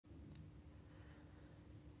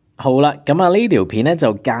好啦，咁啊呢條片咧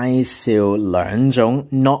就介紹兩種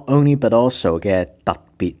not only but also 嘅特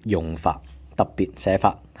別用法、特別寫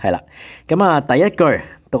法，係啦。咁啊第一句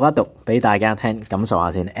讀一讀俾大家聽，感受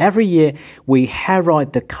下先。Every year we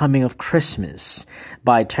herald the coming of Christmas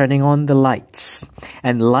by turning on the lights,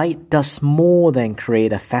 and light does more than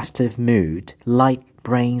create a festive mood. Light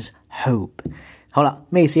brings hope. 好啦，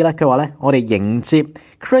咩意思咧？佢話咧，我哋迎接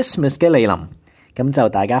Christmas 嘅嚟臨，咁就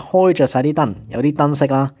大家開着晒啲燈，有啲燈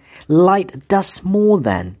飾啦。Light does more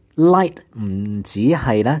than light 唔只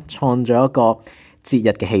係咧創造一個節日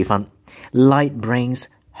嘅氣氛。Light brings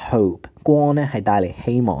hope 光咧係帶嚟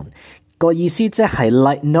希望。個意思即係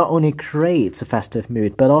light not only creates a festive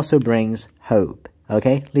mood but also brings hope.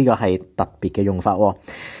 OK 呢個係特別嘅用法喎。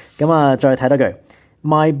咁啊，再睇多句。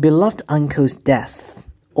My beloved uncle's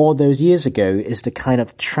death.All those years ago is the kind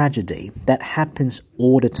of tragedy that happens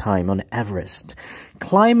all the time on Everest.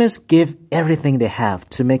 Climbers give everything they have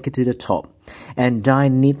to make it to the top and die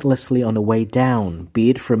needlessly on the way down, be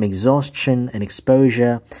it from exhaustion and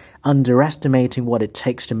exposure, underestimating what it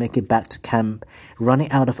takes to make it back to camp,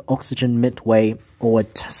 running out of oxygen midway, or a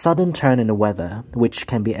sudden turn in the weather, which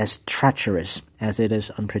can be as treacherous as it is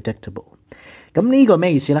unpredictable. 咁呢個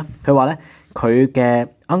咩意思呢？佢話呢，佢嘅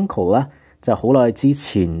uncle 呢就好耐之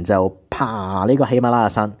前就爬呢個喜馬拉雅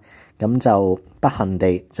山，咁就不幸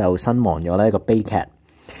地就身亡咗呢一個悲劇。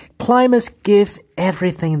Climbers give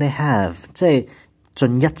everything they have， 即係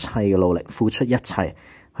盡一切嘅努力，付出一切，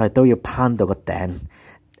佢都要攀到個頂。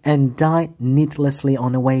And die needlessly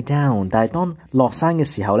on the way down， 但係當落山嘅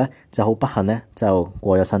時候咧，就好不幸咧就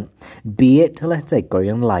過咗身。Be it 咧即係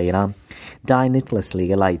舉緊例啦 ，die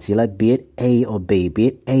needlessly 嘅例子咧 ，be it A or B，be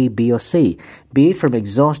it A、B 或 C，be it from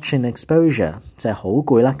exhaustion exposure， 就係好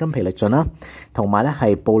攰啦，筋疲力盡啦，同埋咧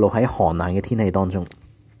係暴露喺寒冷嘅天氣當中。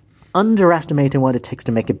Underestimating what it takes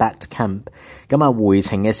to make it back to camp， 咁啊回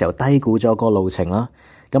程嘅時候低估咗個路程啦，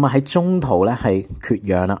咁啊喺中途咧係缺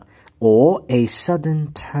氧啦。Or a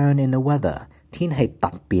sudden turn in the weather， 天氣突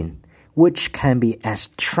變 which can be as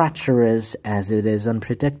treacherous as it is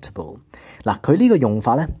unpredictable。 嗱，佢呢個用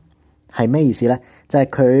法咧係咩意思咧？就係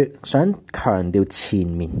佢想強調前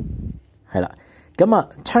面係啦。咁啊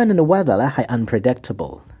turn in the weather 咧係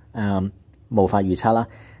unpredictable， 無法預測啦。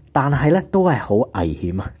但係咧都係好危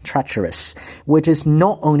險啊 treacherous which is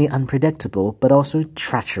not only unpredictable but also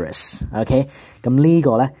treacherous。 OK， 咁呢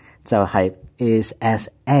個咧就係is as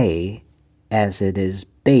A as it is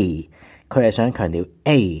B， 佢係想強調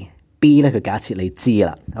A、B 咧，佢假設你知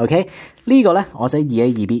啦 ，OK？ 呢個咧我寫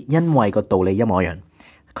2A、2B， 因為個道理一模一樣，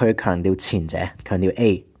佢強調前者，強調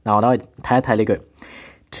A。嗱，我哋睇一睇呢句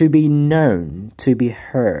 ：To be known, to be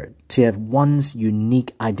heard, to have one's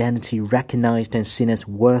unique identity recognized and seen as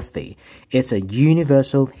worthy. It's a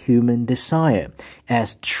universal human desire,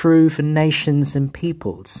 as true for nations and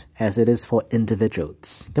peoples as it is for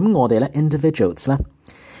individuals. 咁我哋咧 individuals 咧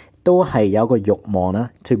都係有個慾望啦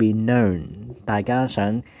 ，to be known， 大家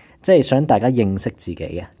想即係想大家認識自己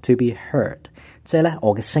嘅 ，to be heard， 即係咧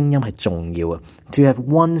我嘅聲音係重要啊 ，to have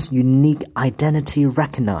one's unique identity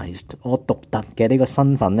recognized， 我獨特嘅呢個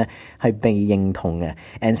身份咧係被認同嘅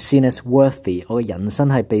 ，and seen as worthy， 我嘅人生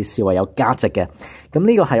係被視為有價值嘅。咁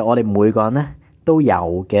呢個係我哋每個人咧都有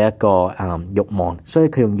嘅一個慾望，所以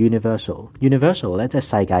佢用 universal 咧即係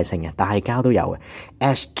世界性嘅，大家都有嘅。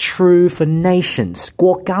As true for nations，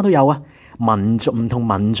 國家都有啊，民族唔同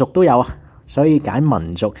民族都有啊，所以解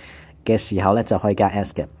民族嘅時候咧就可以加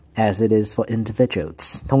s 嘅。As it is for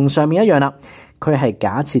individuals， 同上面一樣啦，佢係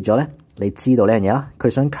假設咗咧，你知道呢樣嘢啦，佢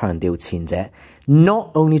想強調前者 ，not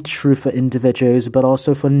only true for individuals but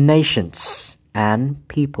also for nations and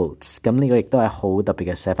peoples。咁呢個亦都係好特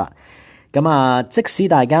別嘅寫法。咁啊，即使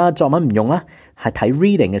大家作文唔用啦，係睇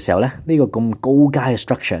reading 嘅時候咧，呢個咁高階嘅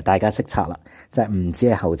structure， 大家識拆啦，就係唔止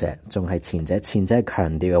係後者，仲係前者，前者係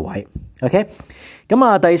強調嘅位。OK， 咁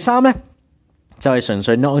啊，第三咧。就係純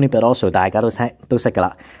粹 not only but also 大家都識噶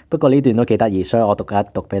啦，不過呢段都幾得意，所以我讀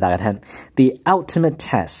俾大家聽。The ultimate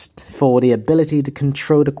test for the ability to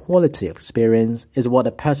control the quality of experience is what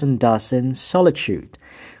a person does in solitude,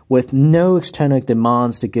 with no external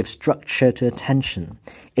demands to give structure to attention.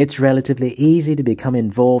 It's relatively easy to become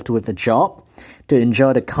involved with a job, to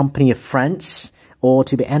enjoy the company of friends, or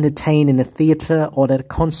to be entertained in a theatre or at a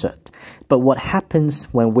concert.But what happens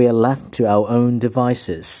when we are left to our own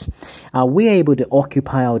devices? Are we able to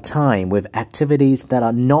occupy our time with activities that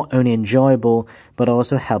are not only enjoyable, but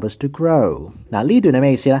also help us to grow? 嗱，呢段係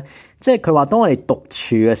咩意思咧？即係佢話當我哋獨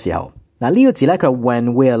處嘅時候，嗱呢個字咧佢係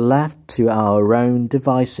when we are left to our own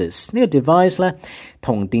devices。呢個 device 咧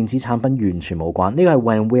同電子產品完全冇關，呢個係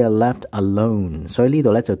when we are left alone。所以呢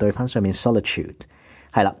度咧就對翻上面 solitude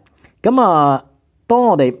係啦。咁啊，當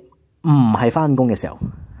我哋唔係返工嘅時候，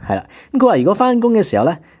係啦。咁佢話如果返工嘅時候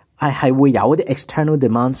咧，係會有啲 external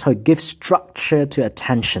demands 去 give structure to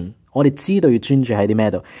attention。我哋知道要專注喺啲咩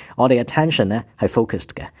度，我哋嘅 attention 咧係 focused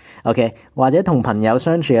嘅。OK， 或者同朋友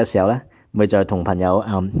相處嘅時候咧，咪就係同朋友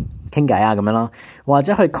傾偈啊咁樣咯，或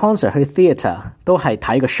者去 concert 去 theatre 都係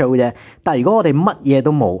睇個 show 啫。但係如果我哋乜嘢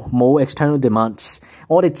都冇 external demands，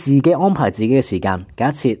 我哋自己安排自己嘅時間。假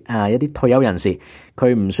設一啲退休人士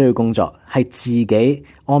佢唔需要工作，係自己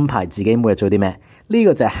安排自己每日做啲咩，呢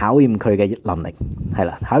個就係考驗佢嘅能力，係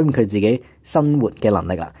啦，考驗佢自己生活嘅能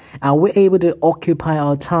力啦。Are we able to occupy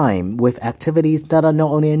our time with activities that are not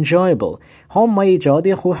only enjoyable？ 可唔可以做一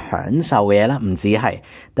啲好享受嘅嘢咧？唔止係，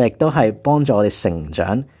但亦都係幫助我哋成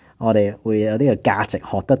長，我哋會有呢個價值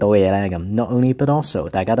學得到嘅嘢咧。咁 not only but also，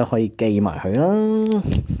 大家都可以記埋佢啦。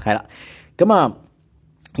係啦，咁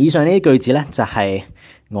以上呢啲句子咧就係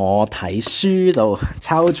我睇書度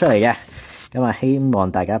抄出嚟嘅。咁希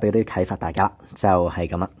望大家俾啲啟發大家，就係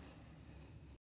咁啦。